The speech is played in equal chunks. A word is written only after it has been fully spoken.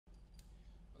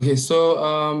Okay, so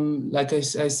like I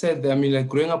said, I mean, like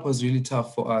growing up was really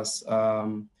tough for us.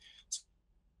 So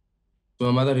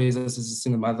my mother raised us as a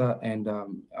single mother, and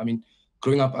I mean,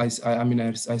 growing up, I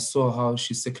saw how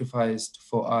she sacrificed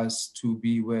for us to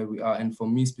be where we are, and for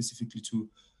me specifically to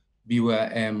be where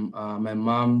I am. My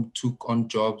mom took on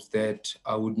jobs that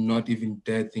I would not even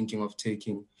dare thinking of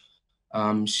taking.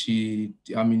 She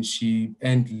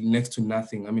earned next to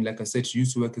nothing. I mean, like I said, she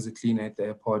used to work as a cleaner at the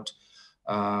airport,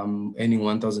 earning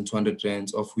 1,200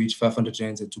 rands, of which 500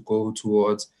 rands had to go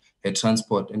towards her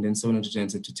transport, and then 700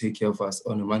 rands had to take care of us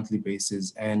on a monthly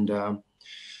basis. And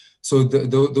so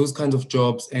those kinds of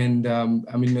jobs. And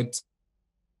I mean, at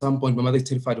some point, my mother is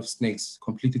terrified of snakes,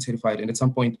 completely terrified. And at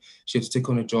some point, she had to take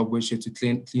on a job where she had to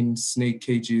clean snake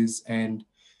cages, and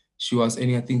she was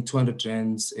earning, I think, 200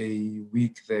 rands a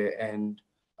week there. And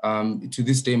to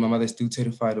this day, my mother is still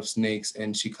terrified of snakes,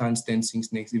 and she can't stand seeing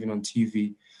snakes even on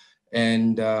TV.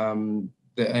 And I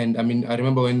mean, I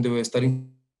remember when they were starting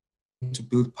to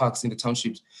build parks in the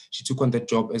townships, she took on that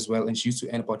job as well, and she used to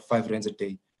earn about 5 rands a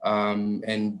day.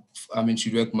 And I mean,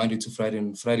 she'd work Monday to Friday,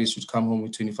 and Fridays she'd come home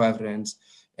with 25 rands,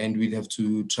 and we'd have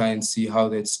to try and see how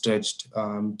that stretched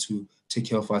to take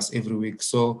care of us every week.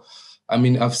 So, I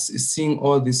mean, I've seen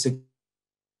all these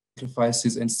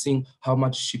sacrifices and seeing how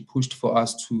much she pushed for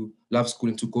us to love school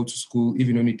and to go to school,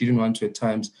 even when we didn't want to at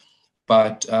times.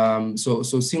 But so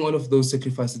seeing all of those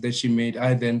sacrifices that she made,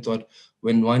 I then thought,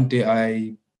 when one day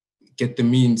I get the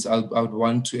means, I would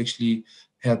want to actually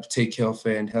help take care of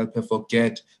her and help her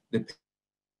forget the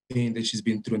pain that she's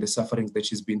been through and the sufferings that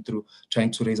she's been through,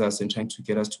 trying to raise us and trying to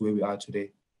get us to where we are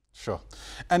today. Sure.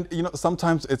 And, you know,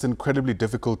 sometimes it's incredibly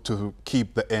difficult to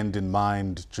keep the end in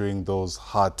mind during those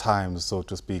hard times, so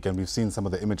to speak. And we've seen some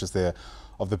of the images there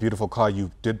of the beautiful car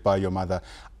you did buy your mother.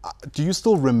 Do you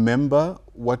still remember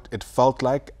what it felt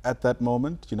like at that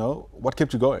moment? You know, what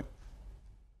kept you going?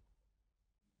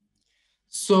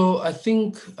 So I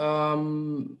think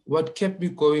what kept me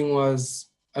going was,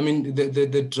 I mean,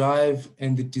 the drive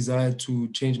and the desire to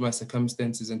change my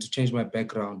circumstances and to change my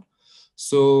background.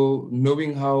 So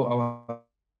knowing how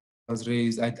I was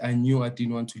raised, I knew I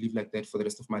didn't want to live like that for the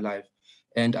rest of my life.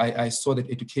 And I saw that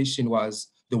education was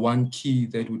the one key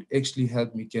that would actually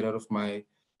help me get out of my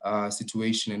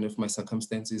situation and of my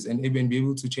circumstances, and even be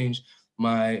able to change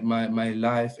my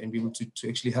life and be able to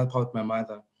actually help out my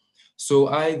mother. So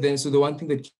the one thing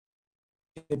that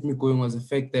kept me going was the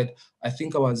fact that I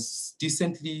think I was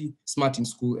decently smart in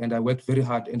school, and I worked very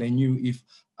hard, and I knew if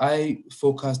I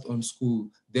focused on school,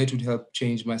 that would help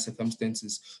change my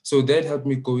circumstances. So that helped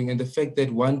me going. And the fact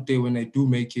that one day when I do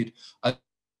make it, I'll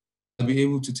be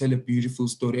able to tell a beautiful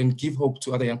story and give hope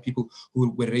to other young people who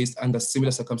were raised under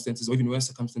similar circumstances or even worse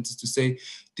circumstances, to say,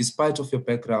 despite of your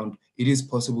background, it is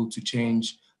possible to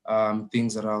change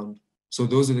things around. So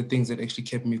those are the things that actually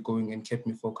kept me going and kept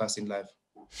me focused in life.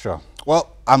 Sure.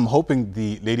 Well, I'm hoping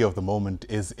the lady of the moment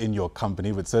is in your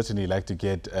company. Would certainly like to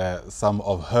get some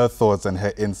of her thoughts and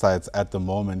her insights at the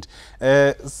moment.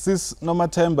 Sis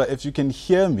Nomathemba, if you can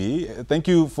hear me, thank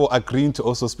you for agreeing to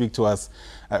also speak to us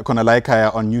khona la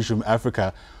ekhaya on Newsroom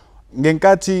Africa.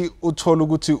 Ngenkathi uthola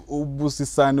ukuthi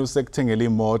uBusisani usekuthengele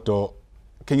imoto,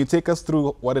 can you take us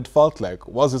through what it felt like?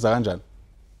 Wazizwa kanjani?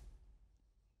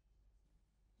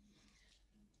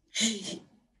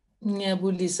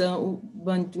 Ngiyabulisa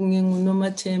bantu,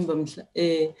 nginguNomathemba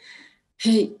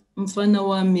hey mfana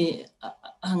wami,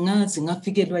 angazi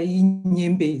ngafikelwa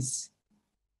yinyembezi.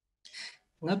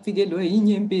 Ngafikelwa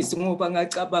yinyembezi ngoba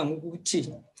ngacabanga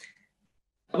ukuthi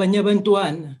abanye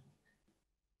abantwana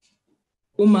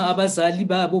uma abazali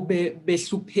babo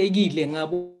behluphekile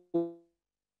ngabo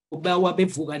bawa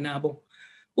bevuka nabo.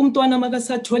 Umntwana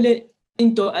makasathole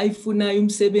into ayifunayo,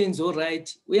 umsebenzi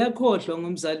oright, uyakhohlwa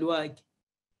ngomzali wakhe.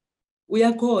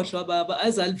 Uyakhohlwa baba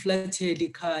azaliflathela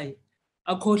ikhaya,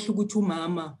 akhohlwa ukuthi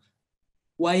umama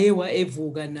wayewa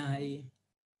evuka naye.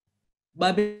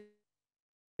 Babe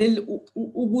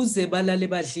ukuze balale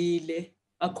badlile,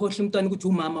 akhohlwa umntwana ukuthi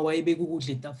umama wayebeka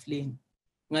ukudla etafuleni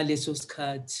ngaleso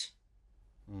sikhathi.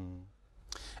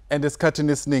 And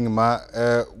esikhathini esiningi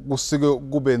kusuke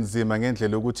kube nzima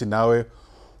ngendlela ukuthi nawe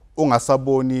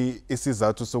ungasaboni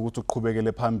isizathu sokuthi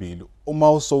uqhubekele phambili.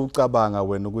 Uma usowucabanga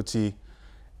wena ukuthi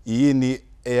yini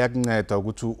eyakunceda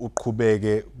ukuthi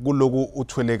uqhubeke kuloku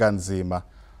uthwele kanzima,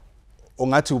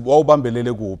 ungathi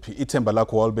wawubambelele kuphi, ithemba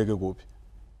lakho walibeke kuphi?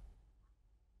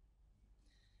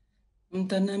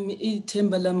 Mntanami,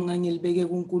 ithemba lami ngangilibeke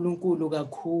kuNkulunkulu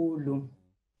kakhulu.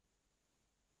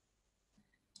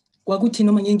 Kwakuthi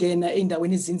noma ngingena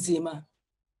endaweni ezinzima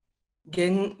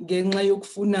ngenxa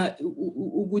yokufuna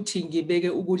ukuthi ngibeke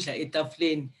ukudla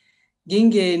etafuleni,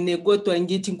 ngingene kodwa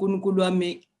ngithi uNkulunkulu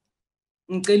wami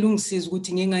ngicela ungisize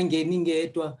ukuthi ngingangeni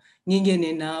ngedwa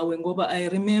ngingene nawe ngoba I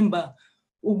remember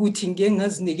ukuthi ngeke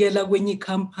ngazinikela kwenye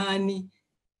ikhampani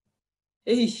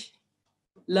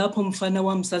lapho mfana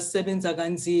wami sasebenza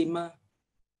kanzima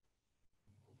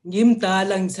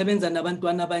ngimdala ngisebenza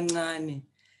nabantwana abancane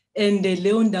and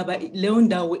leyo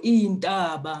ndawo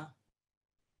iyintaba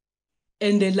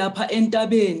and lapha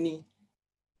entabeni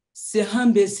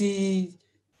sihambe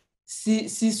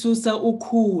sisusa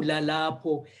ukhula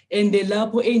lapho and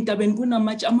lapho eintabeni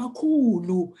kunamatshe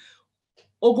amakhulu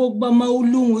okokuba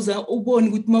mawulunguza ubone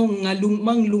ukuthi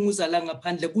mangilunguza la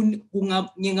ngaphandle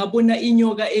ngingabona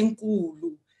inyoka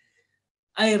enkulu.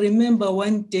 I remember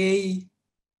one day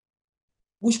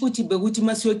kusho ukuthi bekuthi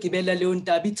masiyogibela leyo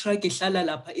ntaba itruck ihlala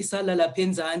lapha isala lapha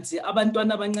enzansi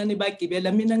abantwana abancane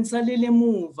bagibela mina ngisalele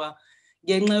emuva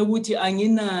ngenxa yokuthi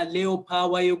angina leyo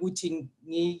power yokuthi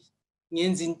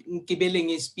ngigibele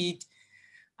ngespeed.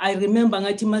 I remember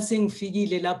ngathi mase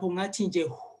ngifikile lapho ngathi nje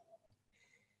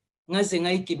ngaze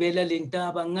ngayigibela le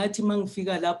ntaba ngathi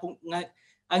mangifika lapho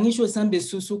angisho sambe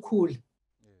susu ukhula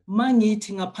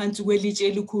mangithi ngaphansi kwelitshe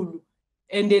elikhulu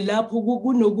and lapho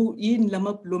kunoku yini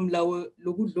lamablomu lawo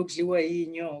lokudla okudliwa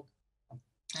yinyoka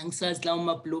angisazi lawo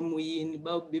mablomu yini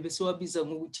bebesiwabiza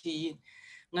ngokuthi yini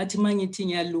ngathi mangithi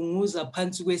ngiyalunguza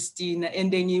phansi kwesitina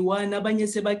and ngiwana abanye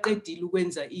sebaqedile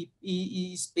ukwenza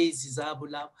ispace zabo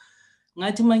lapho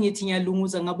ngathi mangithi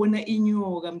ngiyalunguza ngabona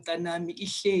inyoka mntanami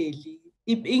ihleli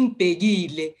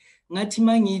ingibhekile ngathi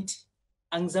mangithi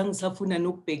angizange ngisafuna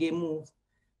nokubheka emuva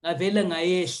ngavela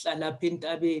ngayehla lapha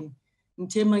entabeni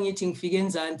ngithe mangithi ngifike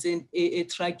enzansi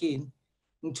etruckini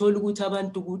ngithola ukuthi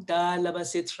abantu kudala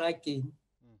basetruckini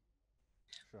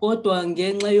kodwa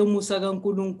ngenxa yomusa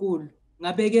kaNkuluNkulu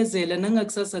ngabekezela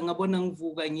nangakusasa ngabona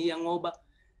ngivuka ngiya ngoba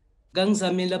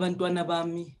ngangizamela abantwana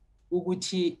bami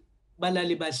ukuthi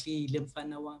balale badlile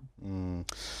mfana wami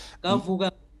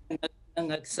ngavuka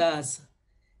nangakusasa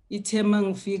ithema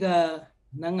ngifika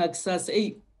nangakusasa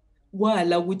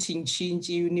kwala ukuthi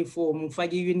ngishintshe iuniform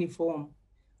ngifake iuniform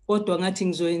kodwa ngathi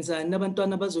ngizoyenzani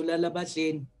abantwana bazolala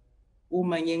badleni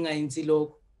uma ngingayenzi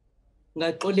lokho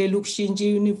ngaxolela ukushintsha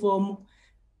iuniform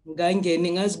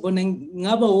ngangene ngazibona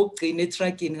ngaba wokugcina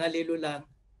etruckini ngalelo langa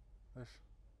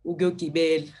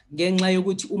ukuyogibela ngenxa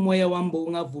yokuthi umoya wami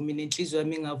ungavumi nenhliziyo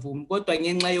yami ingavumi kodwa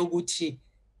ngenxa yokuthi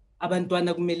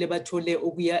abantwana kumele bathole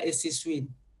okuya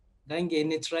esiswini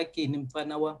ngangena etruckini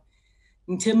mfana wami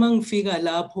ngithe mangifika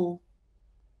lapho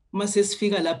mase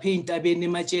sifika lapha eintabeni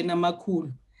ematsheni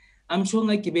amakhulu amsho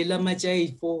ngagibela amatshe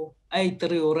ayi4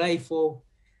 ayi3 or ayi4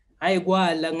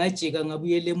 ayikwala ngajika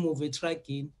ngabuyela emuva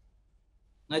etruckini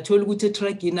ngathola ukuthi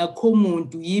etruckini akho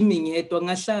umuntu yimi ngedwa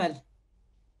ngahlala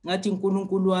ngathi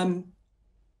uNkulunkulu wami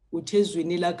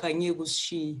uthezwini lakhe angeke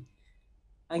usishiye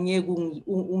angeke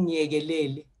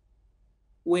ungiyekelele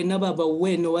wena baba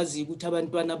wena wazi ukuthi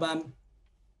abantwana bami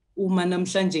uma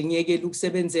namhlanje ngiyekela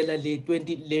ukusebenzela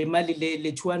le mali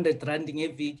le 200 rand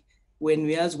ngeviki wena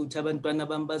uyazi ukuthi abantwana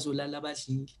bami bazolala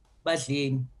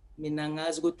badleni mina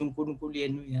ngazi kodwa uNkulunkulu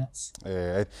yena uyazi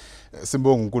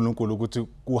sibonga uNkulunkulu ukuthi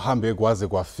kuhambe kwaze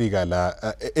kwafika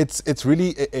la it's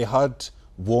really a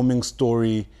heart-warming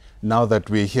story now that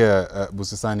we're here,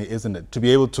 Busisani, isn't it? To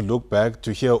be able to look back,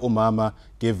 to hear Umama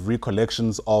give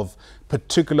recollections of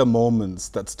particular moments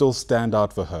that still stand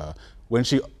out for her, when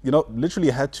she, literally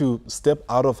had to step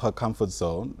out of her comfort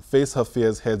zone, face her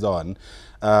fears heads on,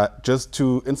 just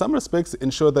to, in some respects,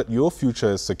 ensure that your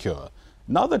future is secure.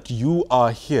 Now that you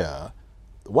are here,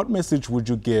 what message would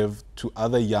you give to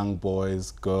other young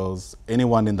boys, girls,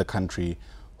 anyone in the country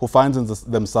who finds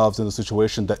themselves in the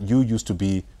situation that you used to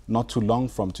be not too long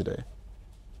from today?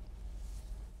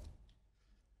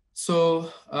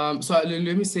 So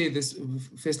let me say this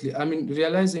firstly. I mean,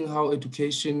 realizing how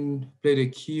education played a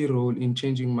key role in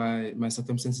changing my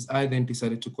circumstances, I then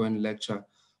decided to go and lecture.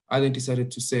 I then decided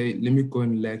to say, let me go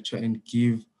and lecture and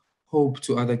give hope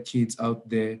to other kids out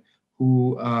there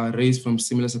who are raised from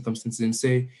similar circumstances and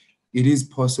say, it is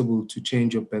possible to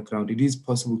change your background. It is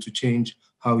possible to change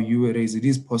how you were raised. It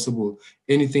is possible.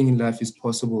 Anything in life is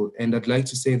possible. And I'd like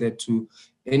to say that to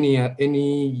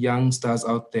any young stars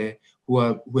out there who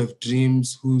have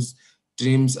dreams, whose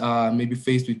dreams are maybe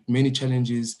faced with many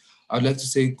challenges, I'd like to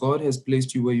say God has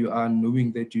placed you where you are,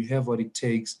 knowing that you have what it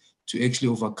takes to actually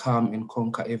overcome and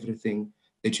conquer everything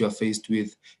that you are faced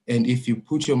with. And if you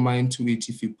put your mind to it,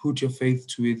 if you put your faith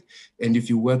to it, and if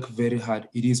you work very hard,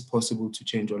 it is possible to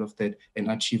change all of that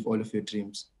and achieve all of your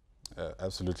dreams.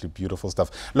 Absolutely beautiful stuff.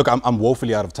 Look, I'm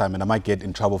woefully out of time and I might get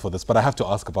in trouble for this, but I have to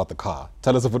ask about the car.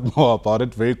 Tell us a bit more about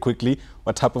it very quickly.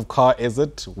 What type of car is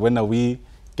it? When are we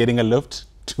getting a lift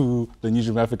to the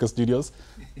New Africa studios?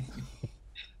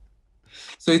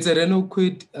 So it's a Renault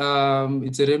Kwid.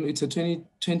 It's a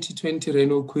 2020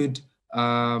 Renault Kwid.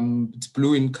 It's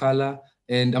blue in color.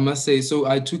 And I must say, so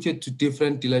I took it to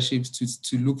different dealerships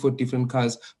to look for different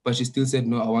cars, but she still said,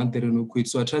 no, I want the Renault Kwid.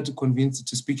 So I tried to convince her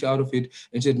to speak out of it.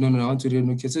 And she said, no, I want the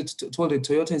Renault Kwid. So I told her,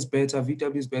 Toyota is better,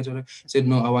 VW is better. She said,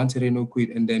 no, I want a Renault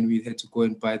Kwid. And then we had to go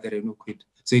and buy the Renault Kwid.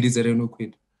 So it is a Renault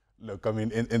Kwid. Look, I mean,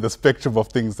 in the spectrum of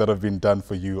things that have been done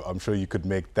for you, I'm sure you could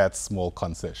make that small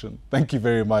concession. Thank you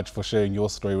very much for sharing your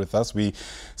story with us. We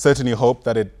certainly hope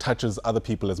that it touches other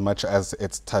people as much as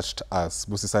it's touched us.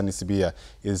 Busisani Sibiya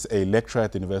is a lecturer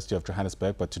at the University of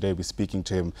Johannesburg, but today we're speaking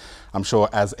to him, I'm sure,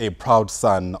 as a proud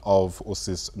son of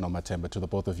Usis Nomathemba. To the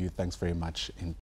both of you, thanks very much.